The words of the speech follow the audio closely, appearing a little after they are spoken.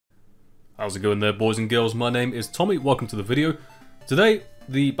How's it going there, boys and girls? My name is Tommy, welcome to the video. Today,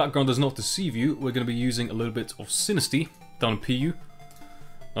 the background does not deceive you, we're going to be using a little bit of Sinistea down in PU.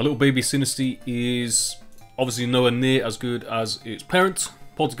 Now, little baby Sinistea is obviously nowhere near as good as its parent,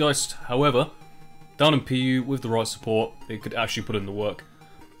 Poltergeist. However, down in PU, with the right support, it could actually put in the work.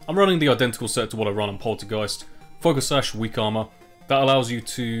 I'm running the identical set to what I run on Poltergeist. Focus Sash, Weak Armor. That allows you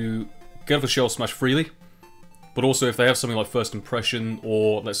to get off a Shell Smash freely. But also, if they have something like First Impression,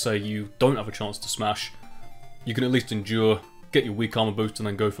 or let's say you don't have a chance to smash, you can at least endure, get your weak armor boost, and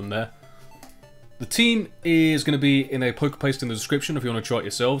then go from there. The team is going to be in a Pokepaste in the description if you want to try it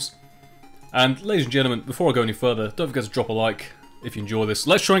yourselves. And ladies and gentlemen, before I go any further, don't forget to drop a like if you enjoy this.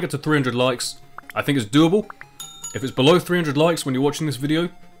 Let's try and get to 300 likes. I think it's doable. If it's below 300 likes when you're watching this video,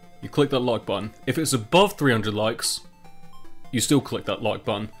 you click that like button. If it's above 300 likes, you still click that like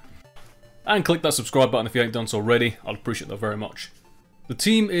button. And click that subscribe button if you ain't done so already. I'd appreciate that very much. The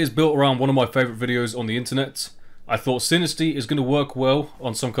team is built around one of my favourite videos on the internet. I thought Sinistea is going to work well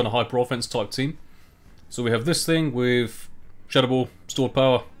on some kind of hyper offense type team. So we have this thing with Shadow Ball, stored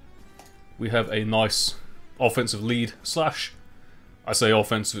power. We have a nice offensive lead slash. I say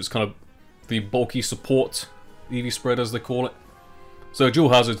offensive, it's kind of the bulky support EV spread as they call it. So dual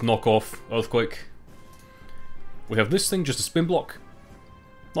hazards, knockoff, earthquake. We have this thing, just a spin block.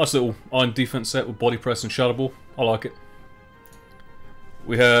 Nice little iron defense set with body press and Shadow Ball. I like it.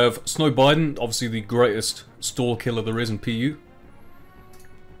 We have Snow Biden, obviously the greatest stall killer there is in PU.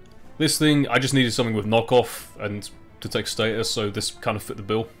 This thing, I just needed something with knockoff and to take status, so this kind of fit the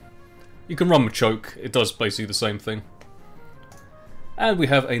bill. You can run with choke, it does basically the same thing. And we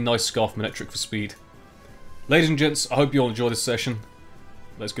have a nice Scarf Manectric for speed. Ladies and gents, I hope you all enjoy this session.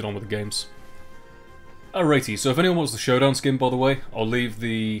 Let's get on with the games. Alrighty, so if anyone wants the Showdown skin, by the way, I'll leave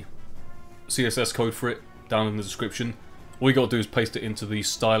the CSS code for it down in the description. All you gotta do is paste it into the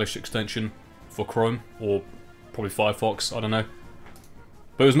stylish extension for Chrome, or probably Firefox, I don't know.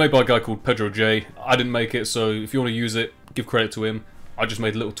 But it was made by a guy called Pedro J. I didn't make it, so if you want to use it, give credit to him. I just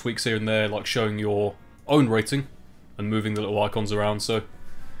made little tweaks here and there, like showing your own rating and moving the little icons around, so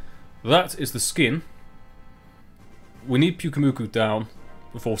that is the skin. We need Pyrotoz down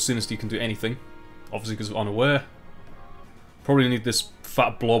before Sinistea can do anything. Obviously because of unaware. Probably need this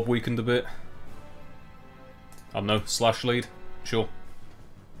fat blob weakened a bit. I don't know, slash lead. Sure.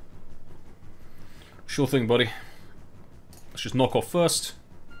 Sure thing, buddy. Let's just knock off first.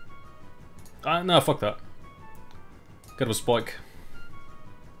 No, fuck that. Get a spike.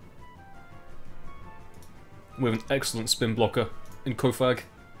 We have an excellent spin blocker in Kofag.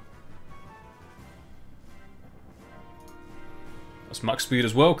 That's max speed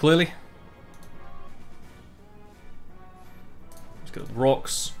as well, clearly. Get the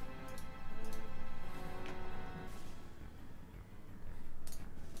rocks.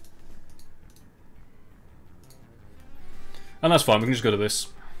 And that's fine, we can just go to this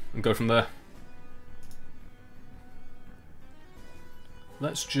and go from there.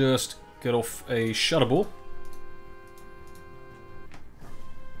 Let's just get off a Shadow Ball.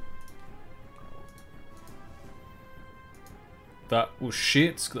 That was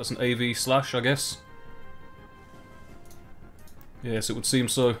shit, that's an AV slash, I guess. Yes, it would seem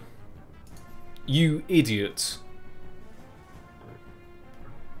so. You idiot.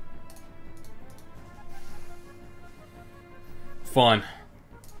 Fine.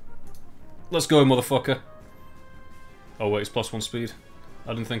 Let's go, motherfucker. Oh wait, it's +1 speed.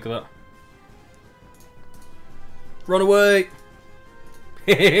 I didn't think of that. Run away!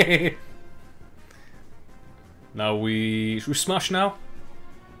 Now should we smash now?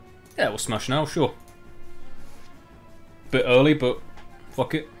 Yeah, we'll smash now, sure. Bit early, but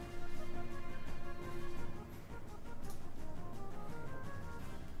fuck it.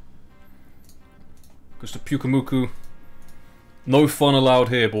 Goes to Pyrotoz. No fun allowed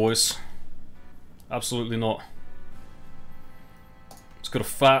here, boys. Absolutely not. It's got a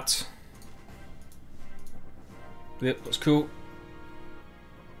fat. Yep, that's cool.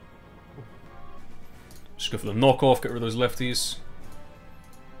 Just go for the knockoff, get rid of those lefties.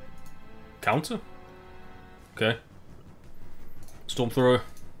 Counter? Okay. Storm throw.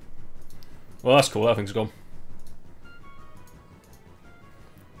 Well, that's cool, that thing's gone.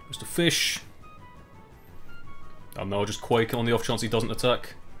 Just a fish. Oh no, just Quake on the off chance he doesn't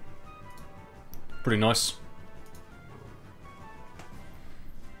attack. Pretty nice.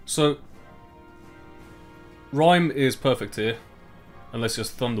 So, Rhyme is perfect here, unless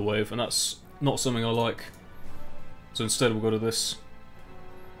it's Thunder Wave, and that's not something I like. So instead we'll go to this.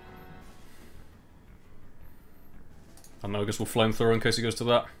 I don't know, I guess we'll flamethrower in case he goes to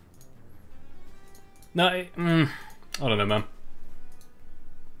that. No, I don't know, man.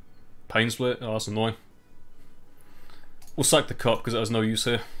 Pain Split? Oh, that's annoying. We'll sack the cup because it has no use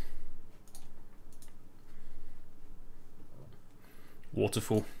here.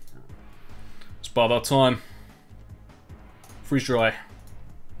 Waterfall. It's about that time. Freeze Dry.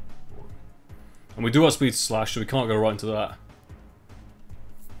 And we do have Speed Slash, so we can't go right into that.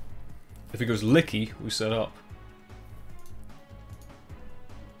 If he goes Licky, we set up.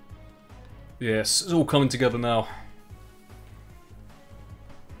 Yes, it's all coming together now.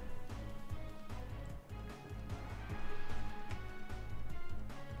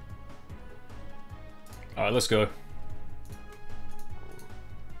 Alright, let's go.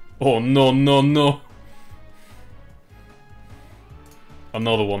 Oh, no, no, no.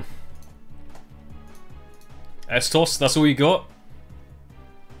 Another one. Estos, that's all you got?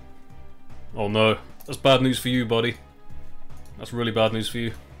 Oh no, that's bad news for you, buddy. That's really bad news for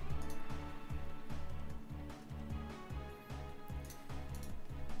you.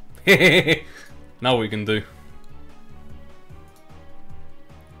 Now what we can do.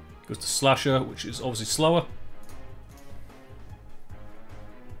 Goes to Slasher, which is obviously slower.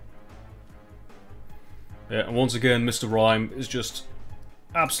 Yeah, and once again, Mr. Rhyme is just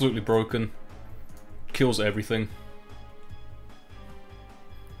absolutely broken. Kills everything.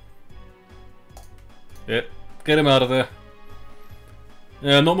 Yeah, get him out of there.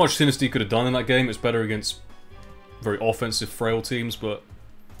 Yeah, not much Sinistea could have done in that game. It's better against very offensive, frail teams, but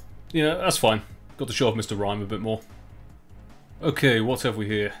yeah, that's fine. Got to show off Mr. Rhyme a bit more. Okay, what have we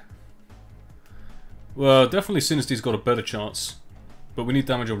here? Well, definitely Sinestea's got a better chance, but we need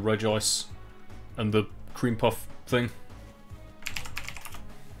damage on Regice and the Cream Puff thing.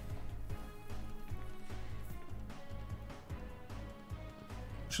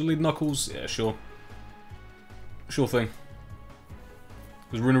 Should lead Knuckles? Yeah, sure. Sure thing.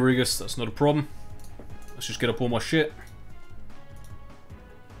 Because Runerigus, that's not a problem. Let's just get up all my shit.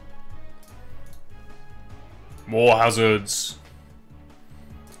 More hazards.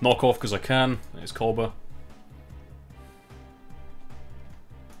 Knock off because I can. There's Colba.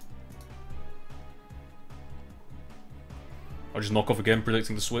 I'll just knock off again,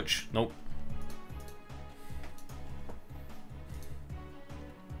 predicting the switch. Nope.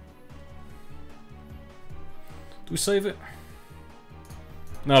 Do we save it?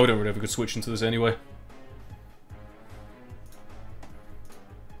 No, we don't really have a good switch into this anyway.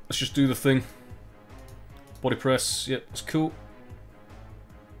 Let's just do the thing. Body press, yep, it's cool.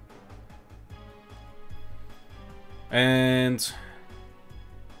 And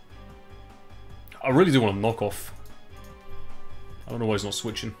I really do want to knock off. I don't know why he's not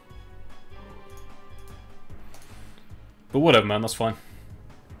switching. But whatever, man, that's fine.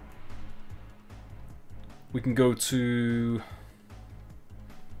 We can go to...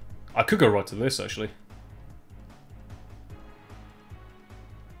 I could go right to this, actually.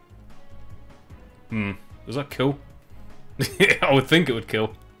 Does that kill? I would think it would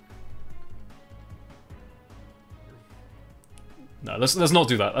kill. No, let's not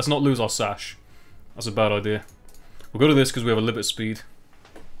do that. Let's not lose our sash. That's a bad idea. We'll go to this because we have a little bit of speed.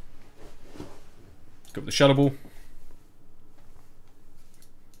 Go with the Shadow Ball.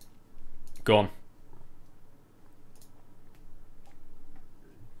 Gone.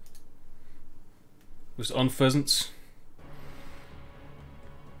 Just unpheasants.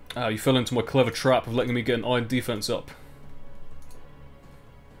 Ah, you fell into my clever trap of letting me get an iron defense up.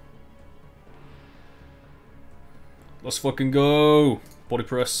 Let's fucking go! Body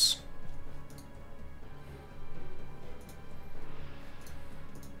press.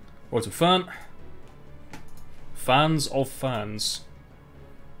 Right, a fan. Fans of fans.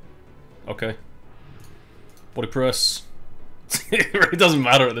 Okay. Body press. It really doesn't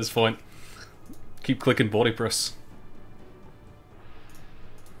matter at this point. Keep clicking body press.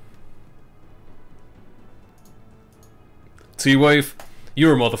 T-Wave,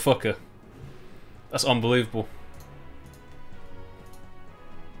 you're a motherfucker. That's unbelievable.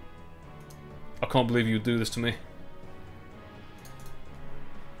 I can't believe you would do this to me.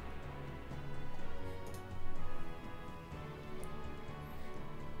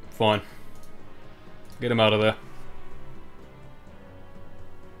 Fine. Get him out of there.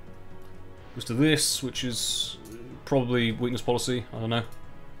 Goes to this, which is probably weakness policy. I don't know.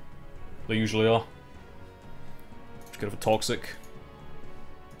 They usually are. Just get off a toxic.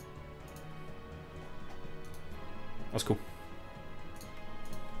 That's cool.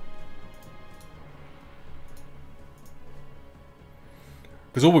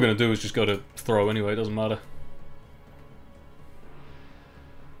 Because all we're going to do is just go to throw anyway, it doesn't matter.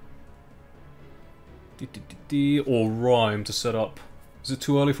 Or Rhyme to set up. Is it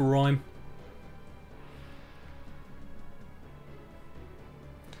too early for Rhyme?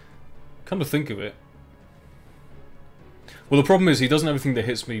 Come to think of it. Well, the problem is he doesn't have anything that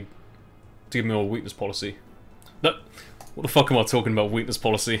hits me to give me a weakness policy. No, what the fuck am I talking about, weakness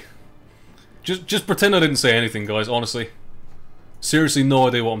policy? Just pretend I didn't say anything, guys, honestly. Seriously, no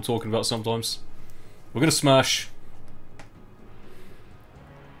idea what I'm talking about sometimes. We're gonna smash.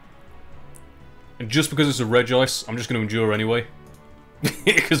 And just because it's a Regice, I'm just gonna endure anyway.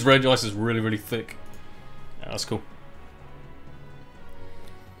 Because Regice is really, really thick. Yeah, that's cool.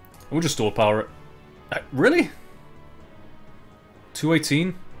 And we'll just store power it. Really?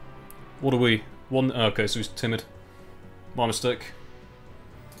 218? What are we? One. Okay, so he's timid. My mistake.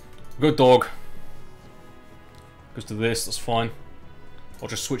 Go dog. Goes to this, that's fine. I'll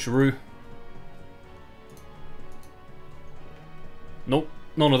just switcheroo. Nope,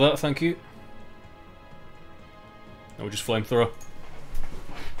 none of that, thank you. No, we'll just flamethrower.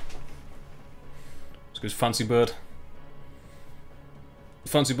 Let's go Fancy Bird.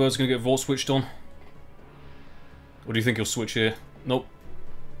 Fancy Bird's gonna get Vault switched on. Or do you think he'll switch here? Nope.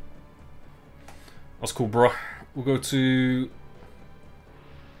 That's cool, bruh. We'll go to...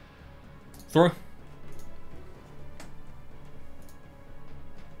 Throw.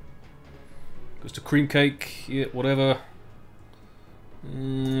 Goes to Cream Cake. Yeah, whatever.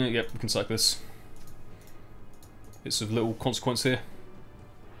 Yep, we can sack this. It's of little consequence here.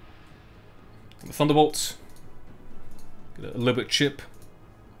 The Thunderbolt. Get a little bit chip.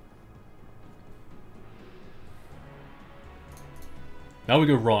 Now we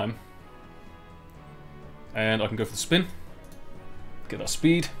go Rhyme. And I can go for the spin. Get that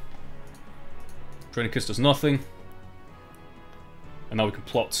speed. Draining Kiss does nothing. And now we can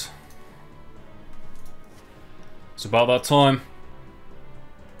plot. It's about that time.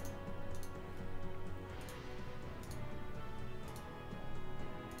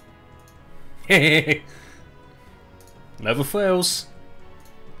 Never fails.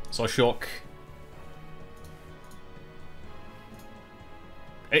 Psyshock.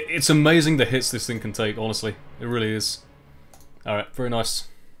 It's amazing the hits this thing can take, honestly. It really is. Alright, very nice.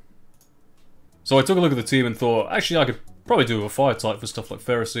 So I took a look at the team and thought, actually I could probably do a fire type for stuff like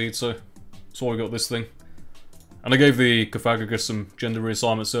Ferroseed, so that's why we got this thing. And I gave the Cophagogus some gender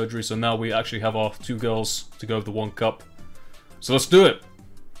reassignment surgery, so now we actually have our 2 girls to go with the 1 cup. So let's do it!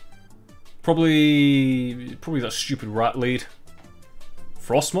 Probably that stupid rat lead.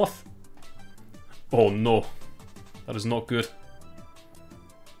 Frostmoth? Oh no. That is not good.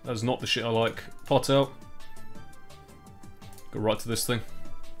 That is not the shit I like. Pot out. Go right to this thing.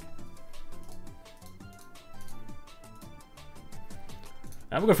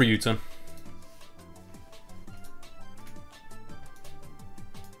 And we'll go for a U-turn.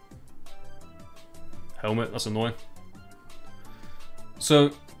 Helmet, that's annoying. So,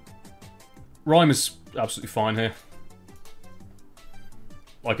 Rhyme is absolutely fine here.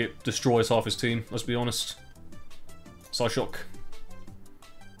 Like, it destroys half his team, let's be honest. Psyshock.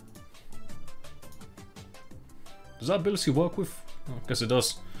 Does that ability work with? Oh, I guess it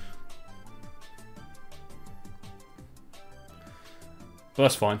does. But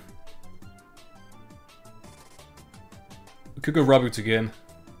that's fine. We could go Raboot again.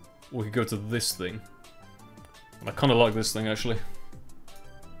 Or we could go to this thing. And I kind of like this thing, actually.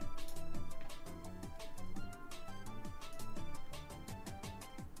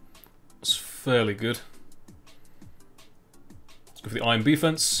 It's fairly good. Let's go for the Iron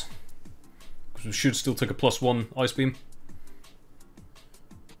Defense. Because we should still take a +1 Ice Beam.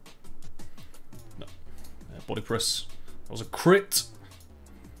 No. Yeah, Body Press. That was a crit.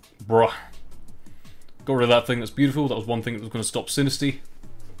 Bruh. Got rid of that thing, that's beautiful. That was one thing that was going to stop Sinistea.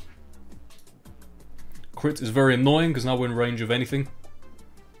 Crit is very annoying because now we're in range of anything.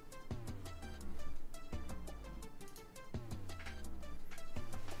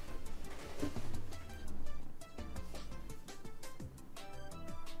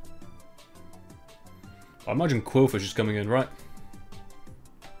 I imagine Quillfish is coming in, right?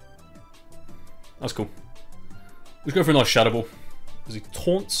 That's cool. Let's go for a nice Shadow Ball. As he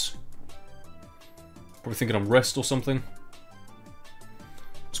taunts. Probably thinking I'm rest or something.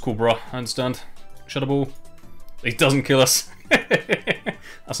 It's cool, bruh. I understand. Shadow Ball. He doesn't kill us.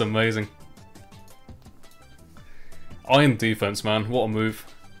 That's amazing. Iron Defense, man. What a move.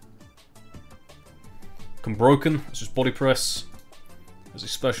 Come broken. That's just Body Press. There's a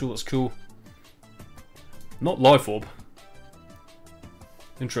special. That's cool. Not Life Orb.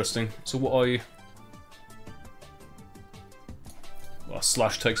 Interesting. So what are you? Well,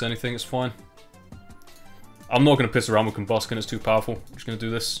 Slash takes anything. It's fine. I'm not going to piss around with Combuskin. It's too powerful. I'm just going to do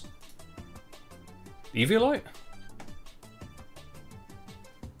this. Eviolite?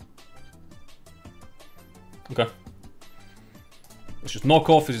 Okay. Let's just knock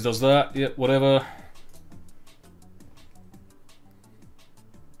off as he does that. Yep, whatever.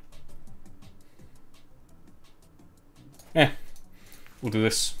 We'll do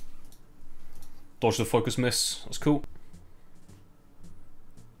this. Dodge the focus miss. That's cool.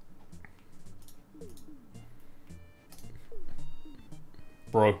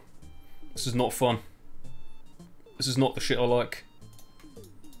 Bro, this is not fun. This is not the shit I like.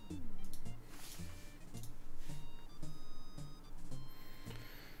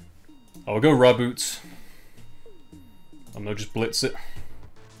 I'll go Raboot. I'm gonna just blitz it.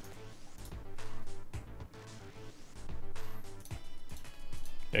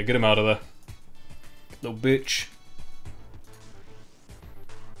 Yeah, get him out of there. Little bitch.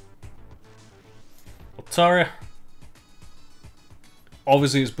 Altaria.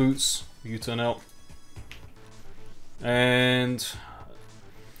 Obviously it's boots. You turn out. And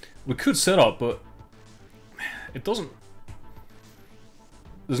we could set up, but it doesn't.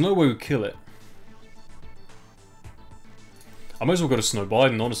 There's no way we kill it. I might as well go to Snow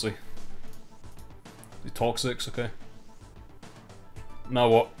Biden, honestly. The Toxics, okay. Now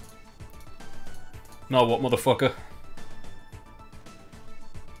what? Now what, motherfucker?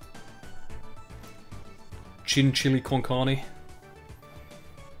 Chin Chili Con Carne.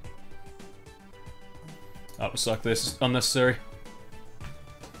 That was like this. It's unnecessary.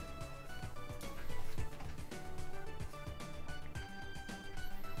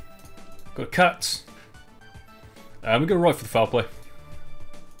 Got a cat. And we go right for the foul play.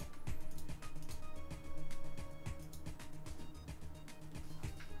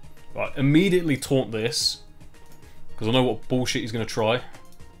 Right, immediately taunt this. Because I know what bullshit he's going to try.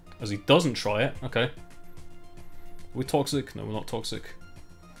 As he doesn't try it. Okay. Are we toxic? No, we're not toxic.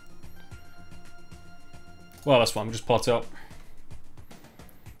 Well, that's fine. We'll just part out.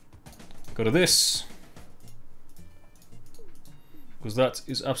 Go to this. Because that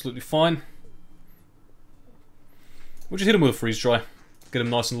is absolutely fine. We'll just hit him with a freeze dry. Get him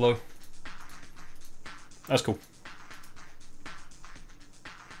nice and low. That's cool.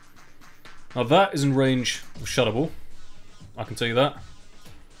 Now that is in range of Shadow Ball. I can tell you that.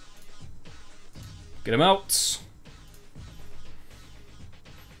 Get him out.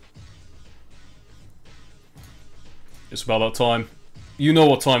 It's about that time. You know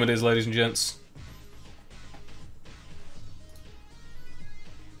what time it is, ladies and gents.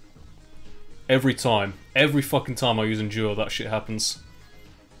 Every time. Every fucking time I use Endure, that shit happens.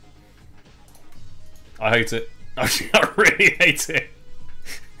 I hate it. I really hate it.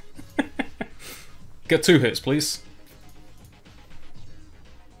 Get 2 hits, please.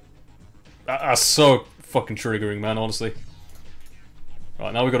 That's so fucking triggering, man, honestly.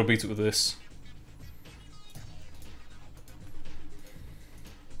 Right, now we gotta beat it with this.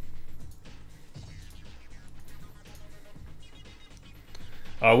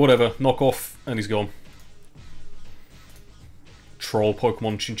 Whatever, knock off, and he's gone. Troll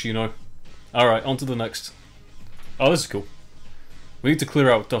Pokemon Chinchino. Alright, on to the next. Oh, this is cool. We need to clear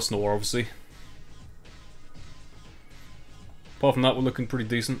out Dusknoir, obviously. Apart from that, we're looking pretty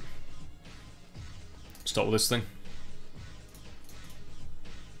decent. Start with this thing.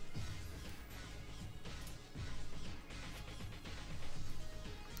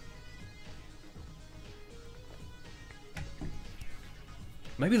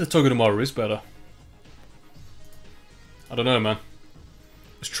 Maybe the Togedemaru is better. I don't know, man.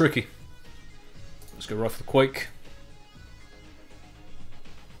 It's tricky. Let's go right for the Quake.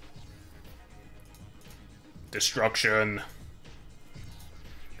 Destruction.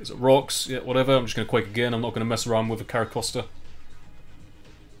 Is it rocks? Yeah, whatever. I'm just going to Quake again. I'm not going to mess around with a Caracosta.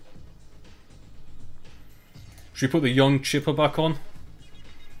 Should we put the young Chipper back on?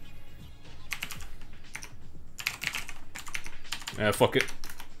 Yeah, fuck it.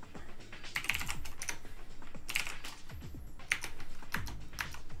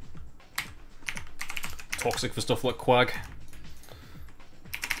 Toxic for stuff like Quag.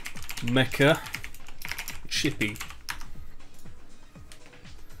 Mecha. Chippy.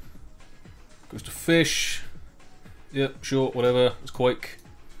 Goes to Fish. Yep, sure, whatever. It's Quake.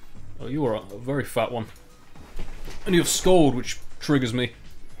 Oh, you are a very fat one. And you have Scold, which triggers me.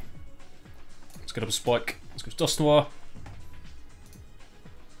 Let's get up a Spike. Let's go Dusknoir.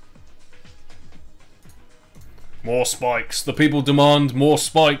 More spikes. The people demand more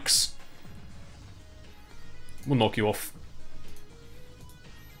spikes. We'll knock you off.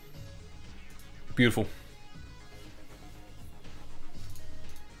 Beautiful.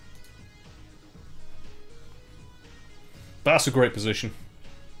 That's a great position.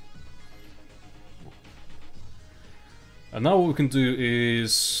 And now what we can do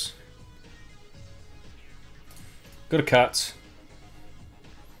is... Go to Cat.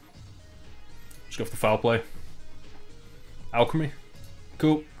 Just go for the foul play. Alchemy.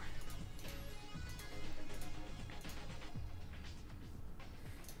 Cool.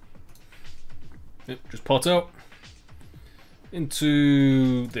 Yep, just pot out.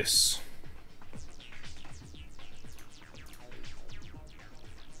 Into this.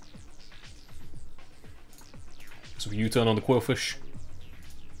 So a U-turn on the Quillfish.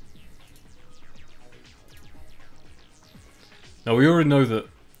 Now we already know that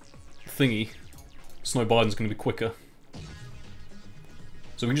thingy, Snow Biden's going to be quicker.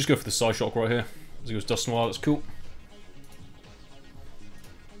 So we can just go for the side shock right here. As he goes Dust Noir, that's cool.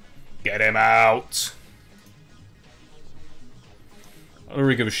 Get him out! I don't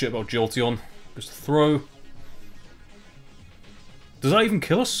really give a shit about Jolteon. Goes to throw. Does that even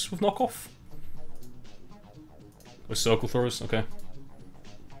kill us with knockoff? Or circle throwers? Okay.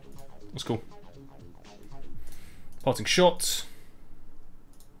 That's cool. Parting shot.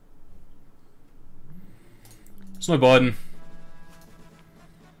 Snow Biden.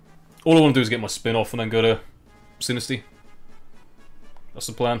 All I want to do is get my spin off and then go to Sinistea. That's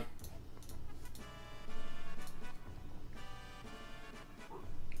the plan.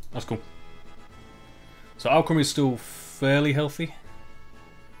 That's cool. So Alchemy is still fairly healthy.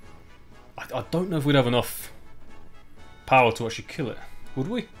 I don't know if we'd have enough power to actually kill it. Would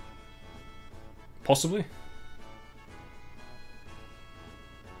we? Possibly.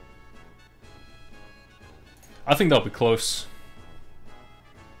 I think that'll be close.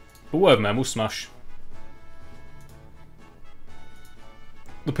 But whatever, man, we'll smash.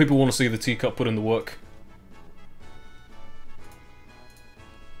 The people want to see the teacup put in the work.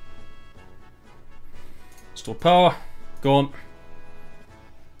 Store power. Go on.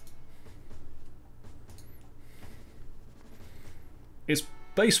 It's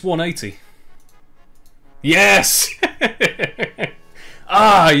base 180. Yes!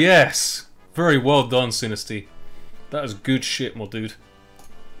 Ah, yes! Very well done, Sinistea. That is good shit, my dude.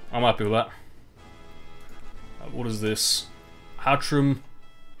 I'm happy with that. What is this? Hatchram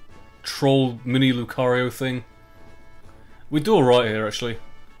Troll Mini Lucario thing. We do alright here, actually.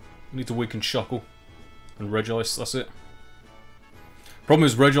 We need to weaken Shuckle and Regice, that's it. Problem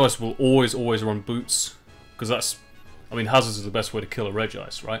is, Regice will always run Boots. Because that's... I mean, Hazards is the best way to kill a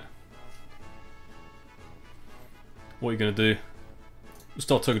Regice, right? What are you going to do? We'll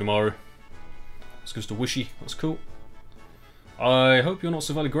start Togedemaru. This goes to Wishy, that's cool. I hope you're not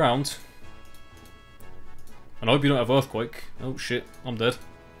severely ground. And I hope you don't have Earthquake. Oh shit, I'm dead.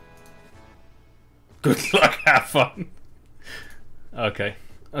 Good luck, have fun. Okay.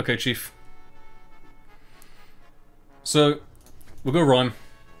 Okay, Chief. So, we'll go Rhyme.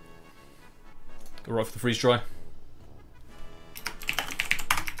 Go right for the Freeze Dry.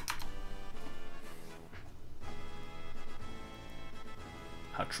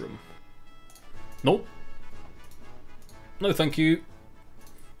 Hatchram. Nope. No thank you.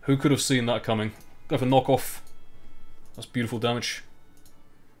 Who could have seen that coming? Go for knockoff. That's beautiful damage.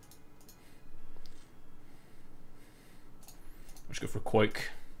 Let's go for a Quake.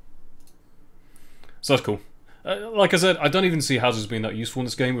 So that's cool. Like I said, I don't even see Hazards being that useful in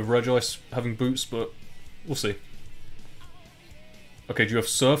this game with Regice having boots, but we'll see. Okay, do you have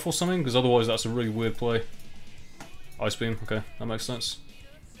Surf or something? Because otherwise that's a really weird play. Ice Beam, okay, that makes sense.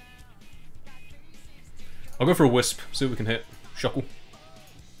 I'll go for a Wisp, see what we can hit. Shuckle.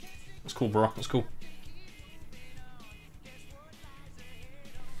 That's cool, bro. That's cool.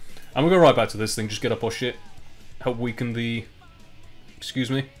 And we'll go right back to this thing, just get up our shit. Help weaken the... Excuse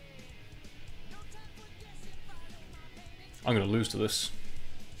me. I'm gonna lose to this.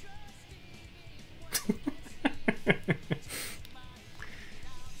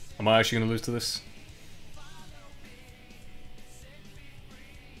 Am I actually gonna lose to this?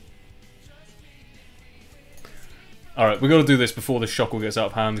 Alright, we gotta do this before the Shuckle gets out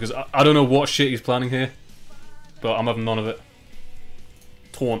of hand, because I don't know what shit he's planning here. But I'm having none of it.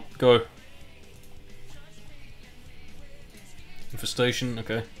 Taunt, go. Infestation,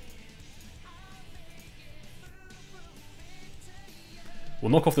 okay. We'll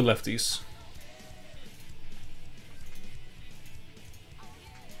knock off the lefties.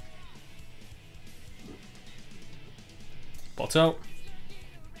 Bot out.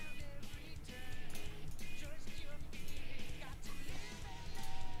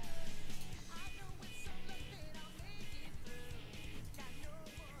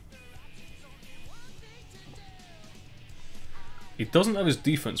 He doesn't have his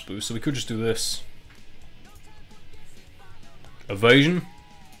defense boost, so we could just do this. Evasion.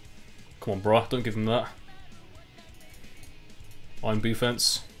 Come on, bruh, don't give him that. Iron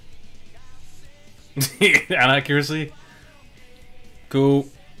defense. And accuracy. Cool.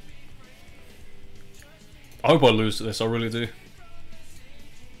 I hope I lose to this, I really do.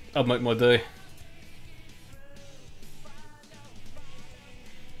 That'd make my day.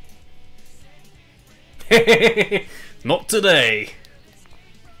 Not today!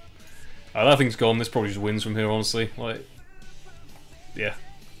 That thing's gone, this probably just wins from here, honestly. Like, yeah.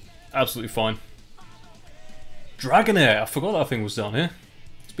 Absolutely fine. Dragonair! I forgot that thing was down here.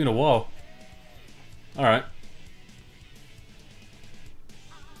 It's been a while. Alright.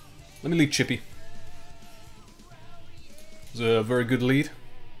 Let me lead Chippy. It's a very good lead.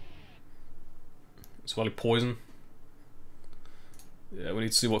 It's probably poison. Yeah, we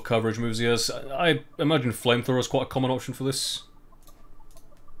need to see what coverage moves he has. I imagine Flamethrower is quite a common option for this.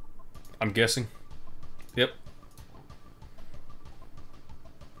 I'm guessing. Yep.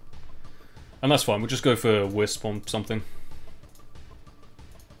 And that's fine, we'll just go for Wisp on something.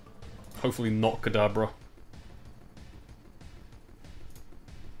 Hopefully not Kadabra.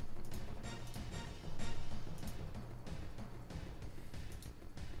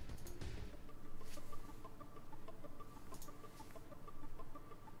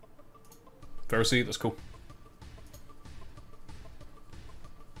 Pharisee, that's cool.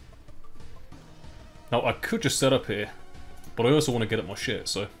 Now I could just set up here, but I also want to get at my shit,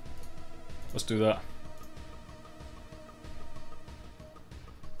 so let's do that.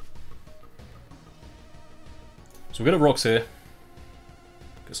 So we get a rocks here.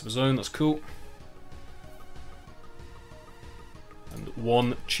 Get some zone, that's cool. And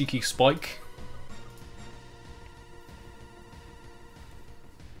one cheeky spike.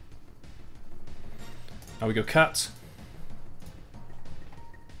 Now we go cat.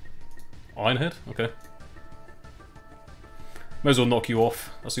 Ironhead? Okay. May as well knock you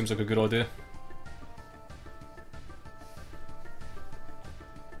off. That seems like a good idea.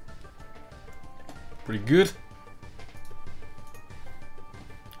 Pretty good.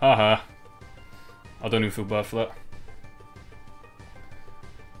 Haha. I don't even feel bad for that.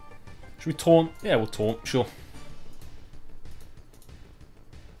 Should we taunt? Yeah, we'll taunt, sure.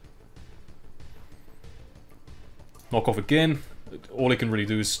 Knock off again. All he can really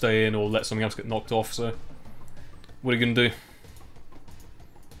do is stay in or let something else get knocked off, so what are you going to do?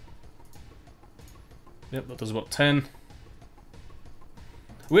 Yep, that does about 10.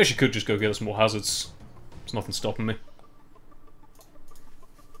 We actually could just go get us more hazards. There's nothing stopping me.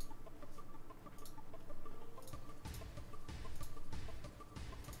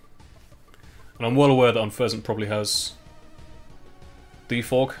 And I'm well aware that Unpheasant probably has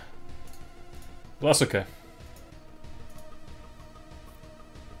Defog. But that's okay.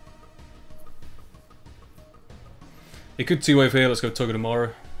 He could T-Wave here, let's go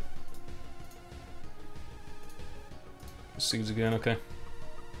Togedemaru. Seeds again, okay.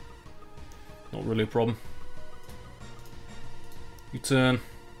 Not really a problem. You turn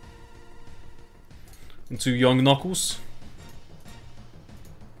into Young Knuckles.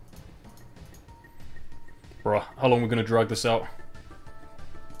 Bruh, how long are we going to drag this out?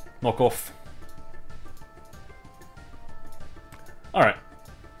 Knock off. Alright.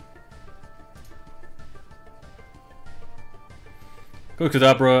 Go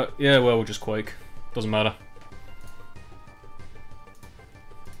Kadabra. Yeah, well, we'll just Quake. Doesn't matter.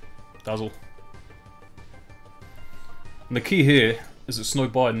 Dazzle. And the key here is that Snow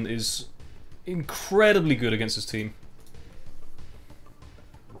Biden is incredibly good against his team.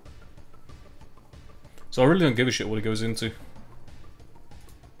 So I really don't give a shit what he goes into.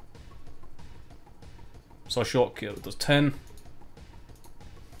 Psy Shock, yeah, that does 10.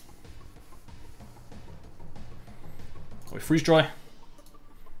 Oh, we Freeze Dry.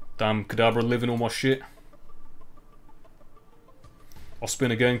 Damn, Kadabra living all my shit. I'll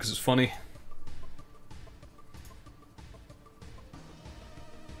spin again because it's funny.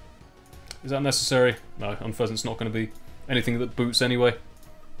 Is that necessary? No, Unpheasant's not going to be anything that boots anyway.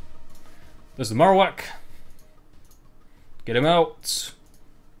 There's the Marowak. Get him out.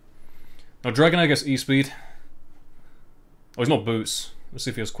 Now Dragonair gets E-Speed. Oh, he's not boots. Let's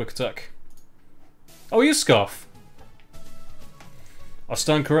see if he has quick attack. Oh, he is Scarf. I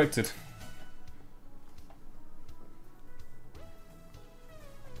stand corrected.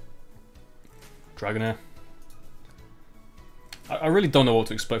 Dragonair. I really don't know what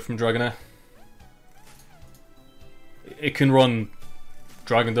to expect from Dragonair. It can run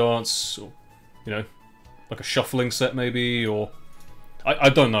Dragon Dance, or, you know, like a shuffling set maybe, or... I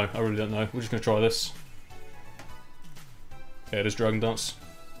don't know, I really don't know. We're just going to try this. Yeah, it is Dragon Dance.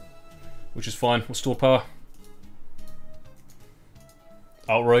 Which is fine, we'll store power.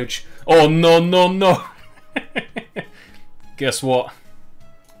 Outrage. Oh, no, no, no! Guess what?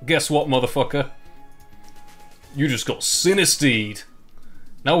 Guess what, motherfucker? You just got Sinistee.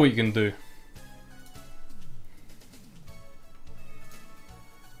 Now what you can do?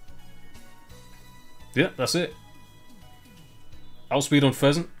 Yeah, that's it. Outspeed on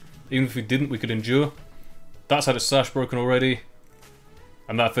Pheasant. Even if we didn't, we could endure. That's had its sash broken already.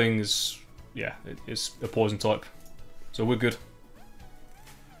 And that thing is... yeah, it's a poison type. So we're good.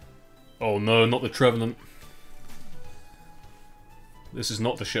 Oh no, not the Trevenant. This is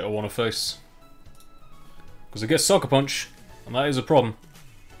not the shit I want to face. Because it gets Sucker Punch, and that is a problem.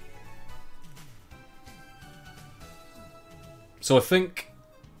 So I think...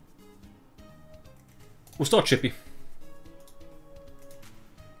 we'll start Chippy.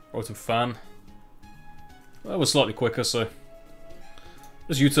 Rotom Fan. That was slightly quicker, so...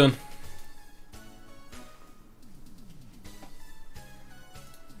 just U-turn.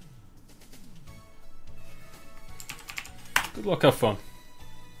 Good luck, have fun.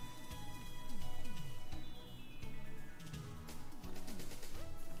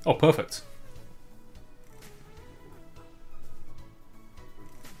 Oh, perfect.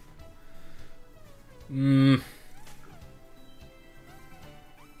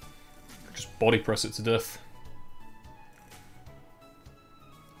 Just body press it to death.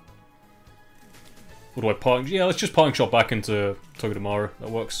 What do I parting? Yeah, let's just parting shot back into Togedemaru. That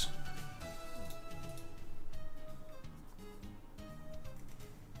works.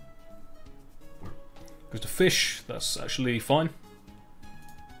 Goes to fish. That's actually fine.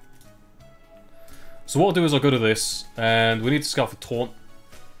 So what I'll do is I'll go to this, and we need to scout for Taunt.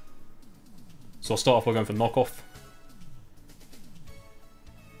 So I'll start off by going for Knockoff.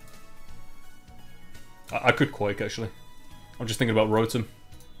 I could Quake, actually. I'm just thinking about Rotom.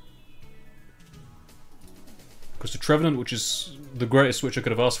 Goes to Trevenant, which is the greatest switch I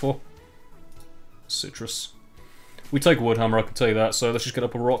could have asked for. Citrus. We take Woodhammer, I can tell you that, so let's just get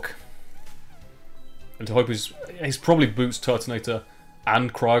up a rock. And to hope he's probably boots Turtonator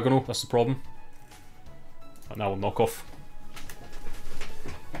and Cryogonal, that's the problem. And now we'll knock off.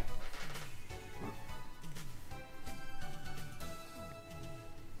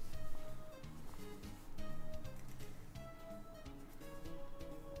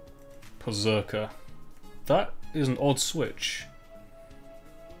 Berserker. That is an odd switch.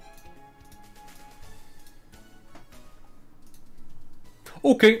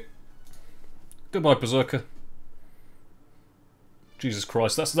 Okay. Goodbye, Berserker. Jesus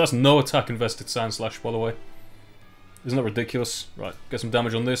Christ, that's no attack invested Sand Slash, by the way. Isn't that ridiculous? Right, get some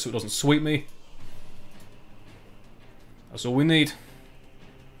damage on this so it doesn't sweep me. That's all we need.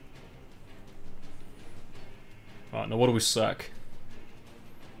 Right, now what do we sack?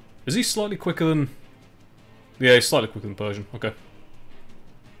 Is he slightly quicker than... yeah, he's slightly quicker than Persian. Okay.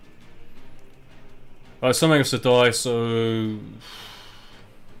 Alright, something has to die, so...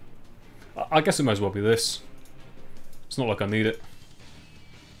 I guess it might as well be this. It's not like I need it.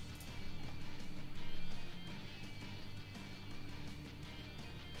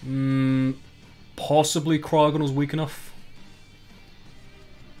 Possibly Cryogonal's weak enough.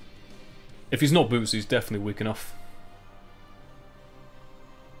 If he's not Boots, he's definitely weak enough.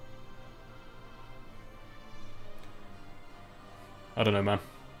 I don't know, man.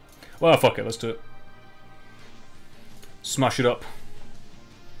 Well, fuck it, let's do it. Smash it up.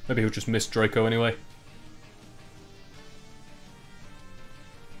 Maybe he'll just miss Draco anyway.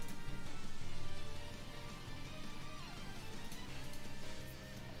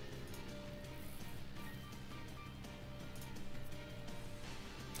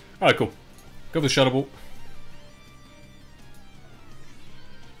 Alright, cool. Go for the Shadow Ball.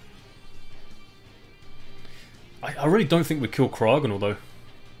 I really don't think we kill Cryogonal though.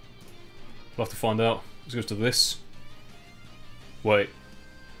 We'll have to find out. Let's go to this. Wait.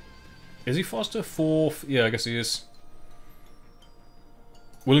 Is he faster? Fourth? Yeah, I guess he is.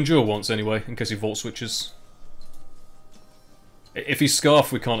 We'll endure once anyway, in case he Volt switches. If he's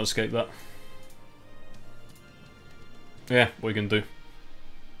Scarf, we can't escape that. Yeah, what are you gonna do?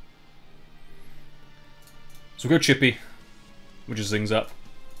 So we'll go Chippy, which is Zing Zap.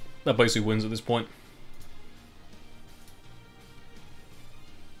 That basically wins at this point.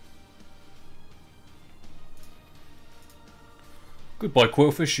 Goodbye,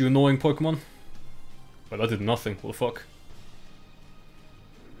 Quillfish, you annoying Pokemon. Wait, that did nothing. What the fuck?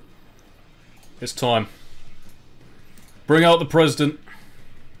 It's time. Bring out the President.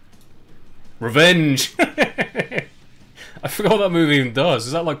 Revenge! I forgot what that move even does.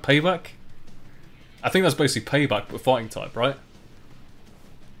 Is that like Payback? I think that's basically Payback, but fighting type, right?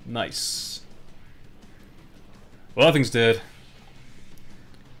 Nice. Well, that thing's dead.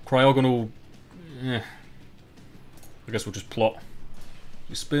 Cryogonal... eh. I guess we'll just plot.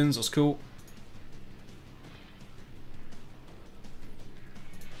 He spins, that's cool.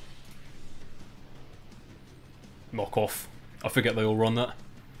 Knock off. I forget they all run that.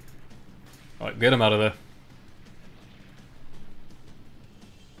 Alright, get him out of there.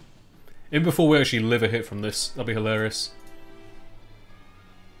 Even before we actually live a hit from this, that'd be hilarious.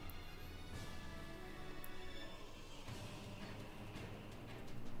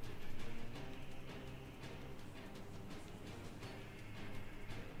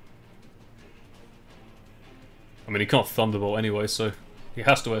 I mean, he can't Thunderbolt anyway, so he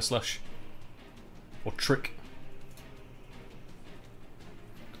has to Air Slash. Or Trick.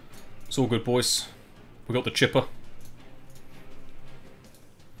 It's all good, boys. We got the Chipper.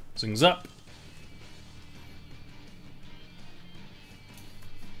 Zing Zap.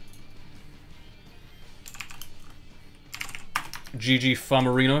 GG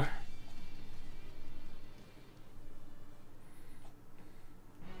Famarino.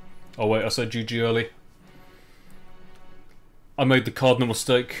 Oh wait, I said GG early. I made the cardinal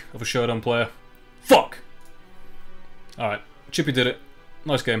mistake of a Showdown player. Fuck! Alright, Chippy did it.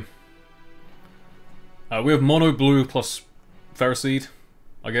 Nice game. We have Mono Blue plus Ferroseed,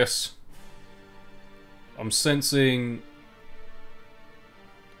 I guess. I'm sensing...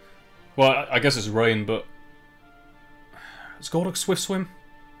 Well, I guess it's Rain, but... Is Golduck Swift Swim?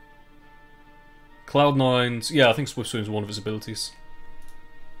 Cloud9's... Yeah, I think Swift Swim is one of his abilities.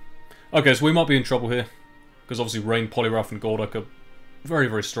 Okay, so we might be in trouble here. Because obviously Rain, Poliwrath and Golduck are very,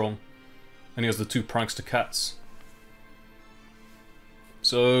 very strong. And he has the 2 Prankster Cats.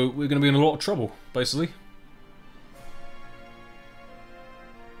 So we're going to be in a lot of trouble, basically.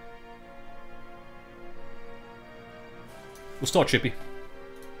 We'll start Chippy.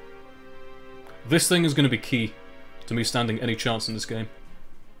 This thing is going to be key to me standing any chance in this game.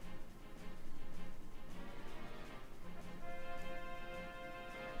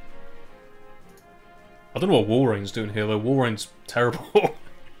 I don't know what Walreign's doing here though. Walreign's terrible.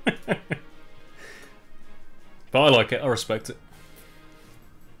 But I like it, I respect it.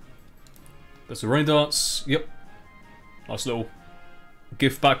 There's the Rain Darts, yep. Nice little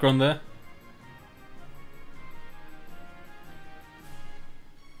GIF background there.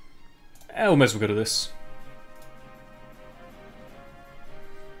 We may as well go to this.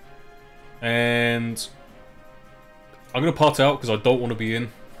 And I'm going to part out because I don't want to be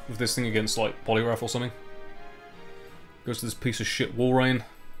in with this thing against like Poliwrath or something. Goes to this piece of shit Walrein,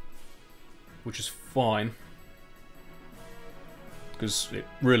 which is fine. Because it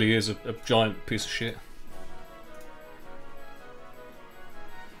really is a giant piece of shit.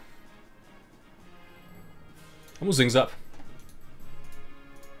 And we'll Zing Zap.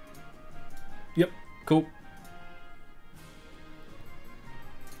 Yep, cool.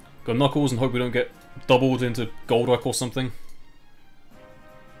 Got Knuckles and hope we don't get doubled into Golduck or something.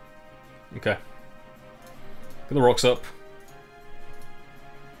 Okay. Get the rocks up.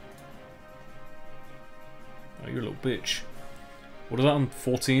 Oh, you're a little bitch. What is that on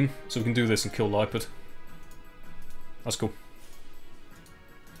 14? So we can do this and kill Lipard. That's cool.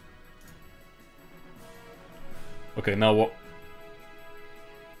 Okay, now what?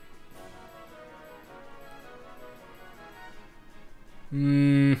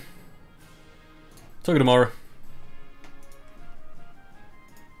 Togedemaru.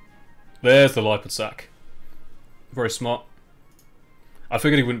 There's the Lipard sack. Very smart. I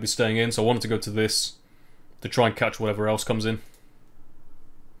figured he wouldn't be staying in, so I wanted to go to this to try and catch whatever else comes in.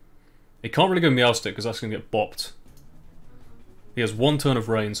 He can't really go Meowstic because that's going to get bopped. He has 1 turn of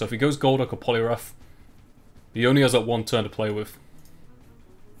Rain, so if he goes Golduck or Poliwrath, he only has that 1 turn to play with.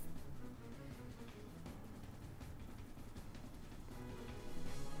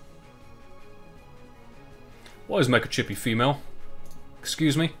 Why is Mecha Chippy female?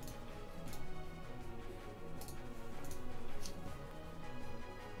 Excuse me?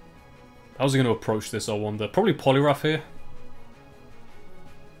 How's he going to approach this, I wonder? Probably Poliwrath here.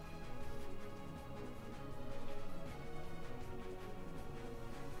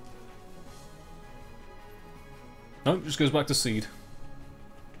 No, just goes back to Seed.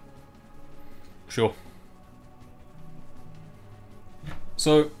 Sure.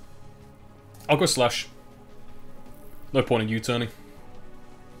 So, I'll go Slash. No point in U-turning.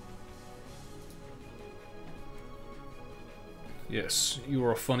 Yes, you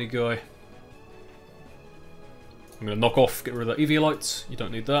are a funny guy. I'm going to knock off, get rid of that Eviolite. You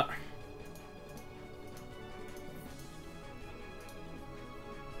don't need that.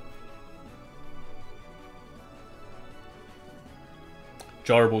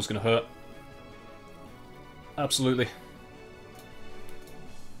 Gyro Ball's going to hurt. Absolutely.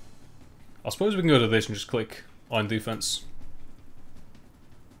 I suppose we can go to this and just click Iron Defense.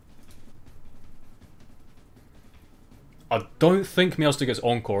 I don't think Meowstic gets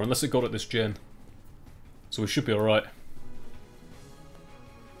Encore unless it got it this gen. So we should be alright.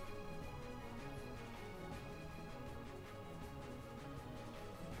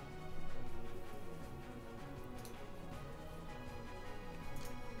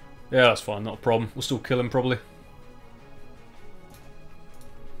 Yeah, that's fine, not a problem. We'll still kill him, probably.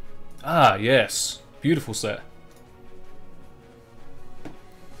 Ah, yes. Beautiful set.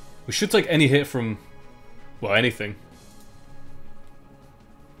 We should take any hit from... well, anything.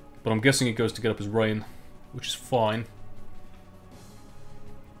 But I'm guessing it goes to get up his rain, which is fine.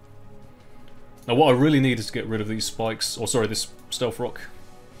 Now what I really need is to get rid of these spikes, or sorry, this stealth rock.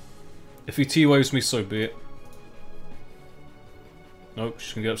 If he T-waves me, so be it. Nope,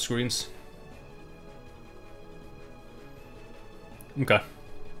 just gonna get up screens. Okay.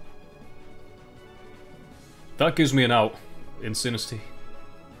 That gives me an out in Sinistea.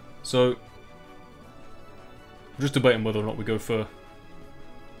 So, I'm just debating whether or not we go for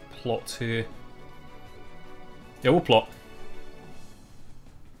plot here. Yeah, we'll plot.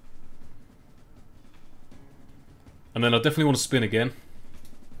 And then I definitely want to spin again.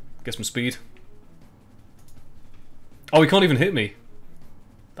 Get some speed. Oh, he can't even hit me.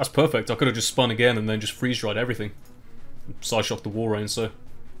 That's perfect. I could have just spun again and then just freeze-dried everything. Side-shocked the wall rain, so...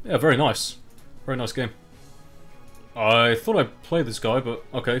 yeah, very nice. Very nice game. I thought I played this guy, but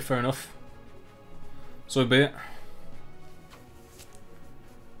okay, fair enough. So be it.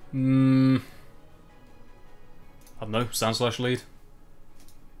 I don't know, Sandslash lead.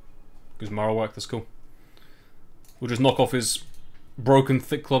 Because Marowak, that's cool. We'll just knock off his broken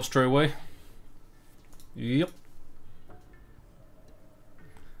thick club straight away. Yep.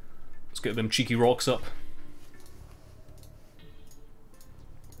 Let's get them cheeky rocks up.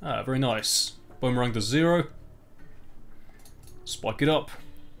 Ah, very nice. Boomerang to 0. Spike it up.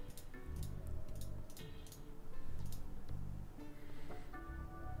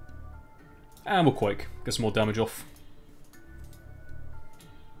 And we'll Quake. Get some more damage off.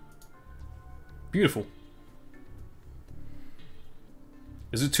 Beautiful.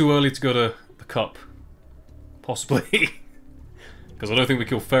 Is it too early to go to the cup? Possibly. Because I don't think we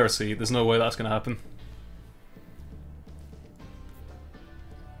kill Pharisee. There's no way that's going to happen.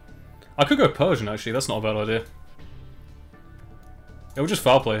 I could go Persian, actually. That's not a bad idea. Yeah, we'll just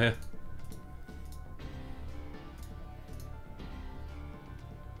foul play here.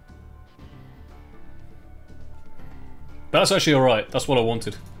 That's actually alright. That's what I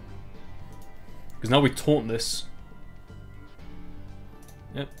wanted. Because now we taunt this.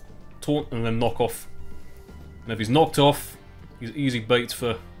 Yep. Taunt and then knock off. And if he's knocked off, he's easy bait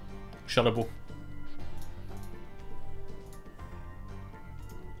for Shadow Ball.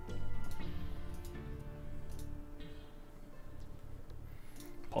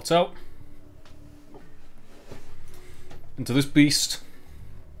 Pot out. Into this beast.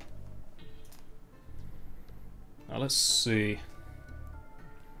 Now let's see.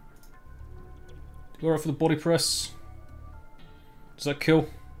 Go right for the body press. Does that kill?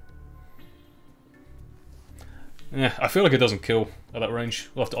 Yeah, I feel like it doesn't kill at that range.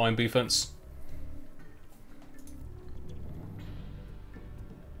 We'll have to Iron Defense.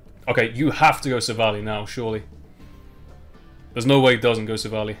 Okay, you have to go Savali now, surely. There's no way it doesn't go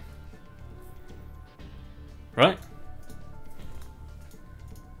Savali. Right?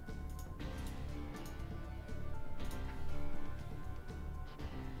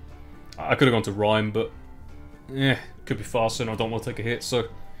 I could have gone to Rhyme, but... yeah, could be faster and I don't want to take a hit, so...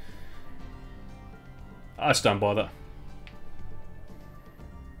 I stand by that.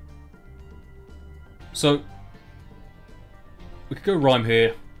 So... we could go Rhyme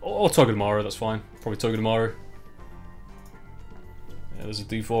here. Or Togedemaru, that's fine. Probably Togedemaru. Yeah, there's a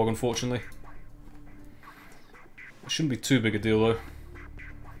defog, unfortunately. It shouldn't be too big a deal, though.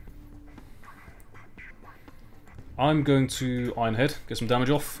 I'm going to Iron Head, get some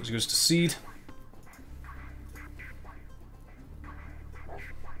damage off as he goes to Seed.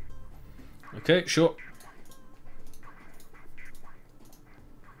 Okay, sure.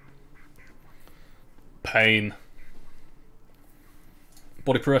 Pain.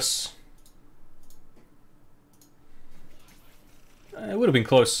 Body press. It would have been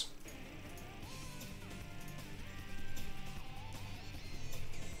close.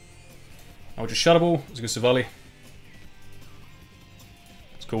 I'll just Shadow Ball as he goes to Valley.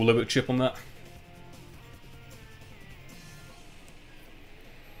 Let's go a little bit of chip on that.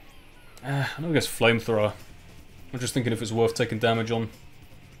 I know he gets Flamethrower. I'm just thinking if it's worth taking damage on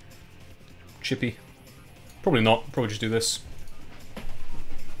Chippy. Probably not. Probably just do this.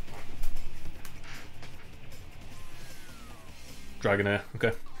 Dragonair,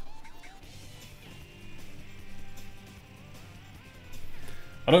 okay.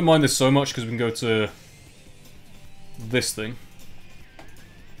 I don't mind this so much because we can go to this thing.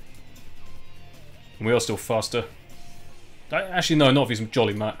 And we are still faster. Actually, no, not if he's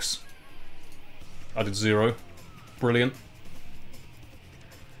Jolly Max. I did 0. Brilliant.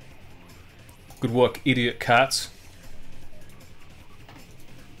 Good work, idiot cat.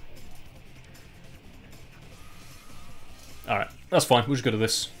 Alright, that's fine. We'll just go to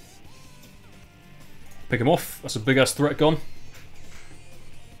this. Pick him off. That's a big-ass threat gone.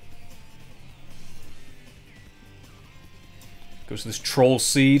 Goes to this troll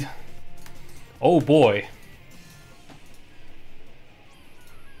seed. Oh boy.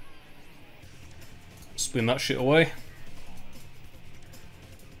 Spin that shit away.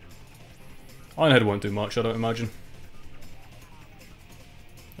 Ironhead won't do much, I don't imagine.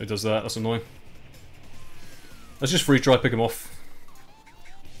 It does that, that's annoying. Let's just free try pick him off.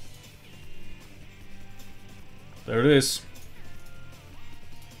 There it is.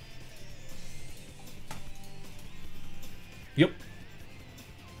 Yep.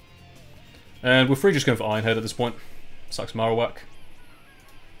 And we're free just going for Ironhead at this point. Sucks Marowak.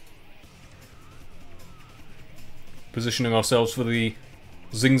 Positioning ourselves for the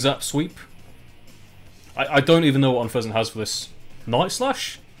Zing Zap sweep. I don't even know what Unpheasant has for this. Night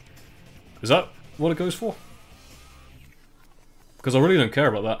Slash? Is that what it goes for? Because I really don't care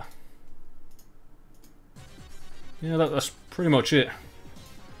about that. Yeah, that's pretty much it.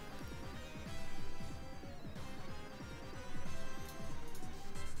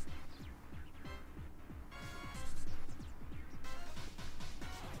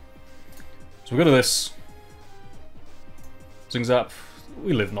 So we go to this. Zing Zap.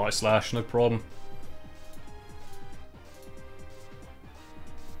 We live Night Slash, no problem.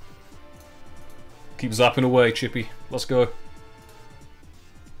 Keep zapping away, Chippy. Let's go.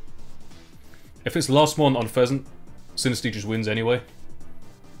 If it's last one on Pheasant, Sinistea just wins anyway.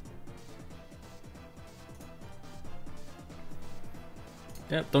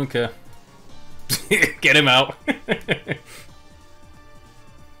 Yep, don't care. Get him out.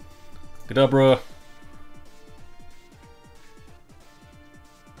 Kadabra.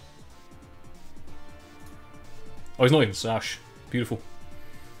 Oh, he's not even Sash. Beautiful.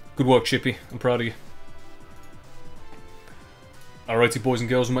 Good work, Chippy. I'm proud of you. Alrighty, boys and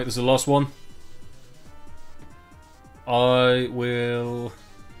girls, we'll make this the last one. I will...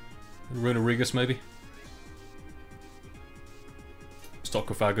 Runerigus, maybe?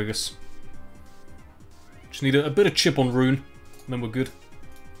 Stockofagus. Just need a bit of chip on Rune, and then we're good.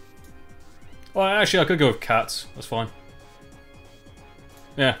 Oh, actually, I could go with Cats. That's fine.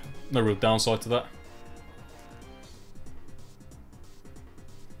 Yeah, no real downside to that.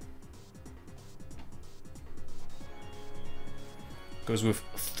 Goes with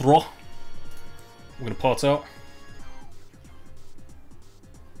Throh. We're going to part out.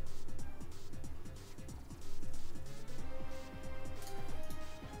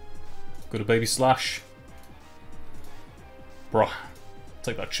 Go to Baby Slash. Bruh.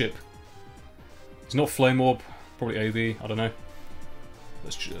 Take that chip. He's not Flame Orb. Probably AV. I don't know.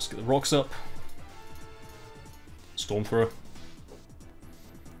 Let's just get the rocks up. Storm Thrower.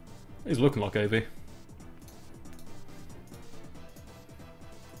 He's looking like AV.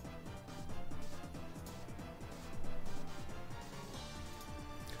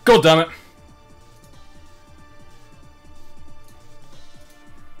 God damn it!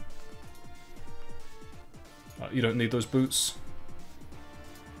 You don't need those boots.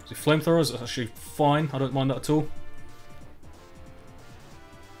 See, flamethrowers, that's actually fine. I don't mind that at all.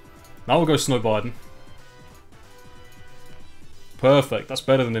 Now we'll go Snow Biden. Perfect. That's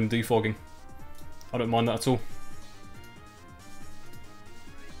better than him defogging. I don't mind that at all.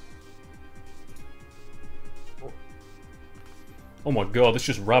 Oh my god, this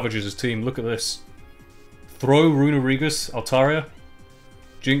just ravages his team. Look at this. Throw Runerigus, Altaria.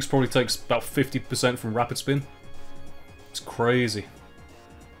 Jinx probably takes about 50% from Rapid Spin. It's crazy.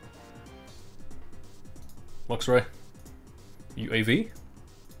 Luxray. You AV?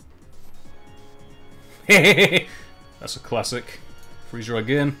 That's a classic. Freezer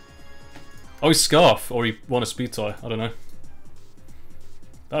again. Oh, he's Scarf. Or he won a Speed Tie. I don't know.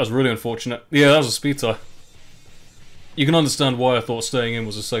 That was really unfortunate. Yeah, that was a Speed Tie. You can understand why I thought staying in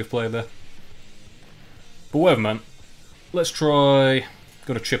was a safe play there. But whatever, man. Let's try...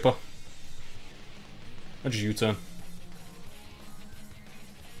 Got a Chipper. I just U-turn.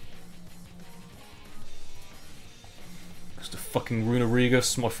 Just a fucking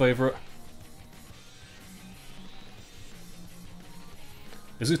Runerigus, my favourite.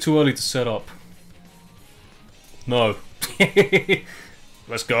 Is it too early to set up? No.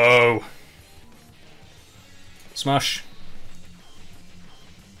 Let's go. Smash.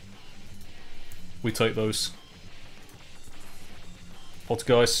 We take those.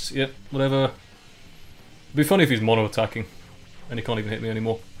 Poltergeist, yep, whatever. It'd be funny if he's mono attacking and he can't even hit me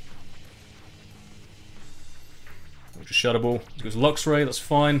anymore. We'll just Shadow Ball. He goes Luxray, that's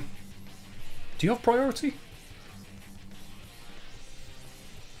fine. Do you have priority?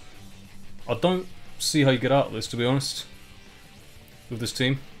 I don't see how you get out of this, to be honest, with this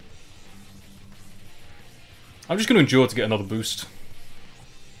team. I'm just going to endure to get another boost,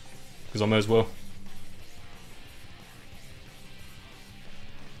 because I may as well.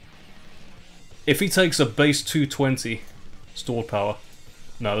 If he takes a base 220 stored power,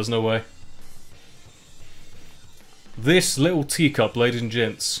 no, there's no way. This little teacup, ladies and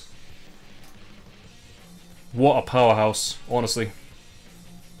gents. What a powerhouse, honestly.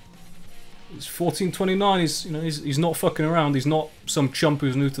 He's 1429. He's not fucking around. He's not some chump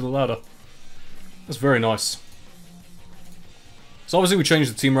who's new to the ladder. That's very nice. So obviously we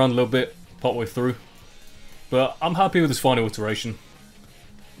changed the team around a little bit partway through, but I'm happy with this final iteration.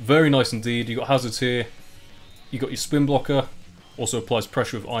 Very nice indeed. You got hazards here. You got your spin blocker. Also applies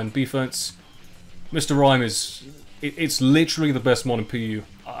pressure with iron defense. Mr. Rhyme is... It's literally the best mod in PU.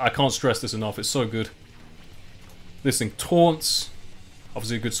 I can't stress this enough. It's so good. This thing taunts.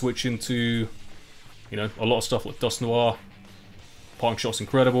 Obviously a good switch into, you know, a lot of stuff like Dust Noir. Parting shot's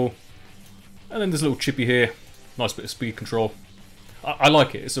incredible. And then there's a little chippy here. Nice bit of speed control. I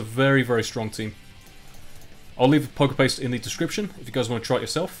like it. It's a very, very strong team. I'll leave the Pokepaste in the description if you guys want to try it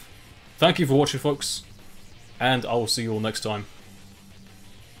yourself. Thank you for watching, folks. And I will see you all next time.